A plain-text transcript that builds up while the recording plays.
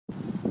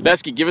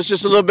Lesky, give us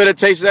just a little bit of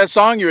taste of that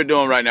song you were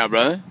doing right now,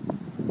 brother.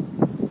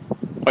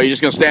 Oh, you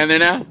just gonna stand there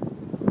now?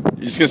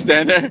 You just gonna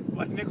stand there?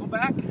 What,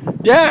 Nickleback?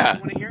 Yeah. You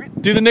want to hear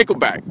it? Do the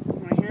Nickleback. You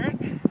want to hear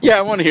it? Yeah,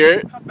 I want to hear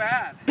it. How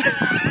bad?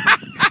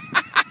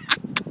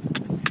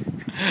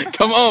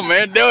 Come on,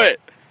 man, do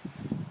it.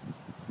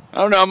 I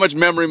don't know how much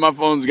memory my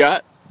phone's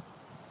got.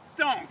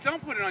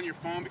 Don't put it on your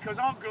phone because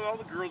all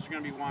the girls are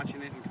going to be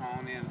watching it and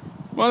calling in.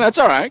 Well, that's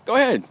all right. Go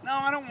ahead. No,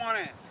 I don't want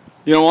it.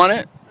 You don't want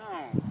it?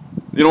 No.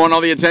 You don't want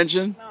all the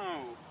attention?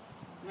 No.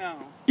 No.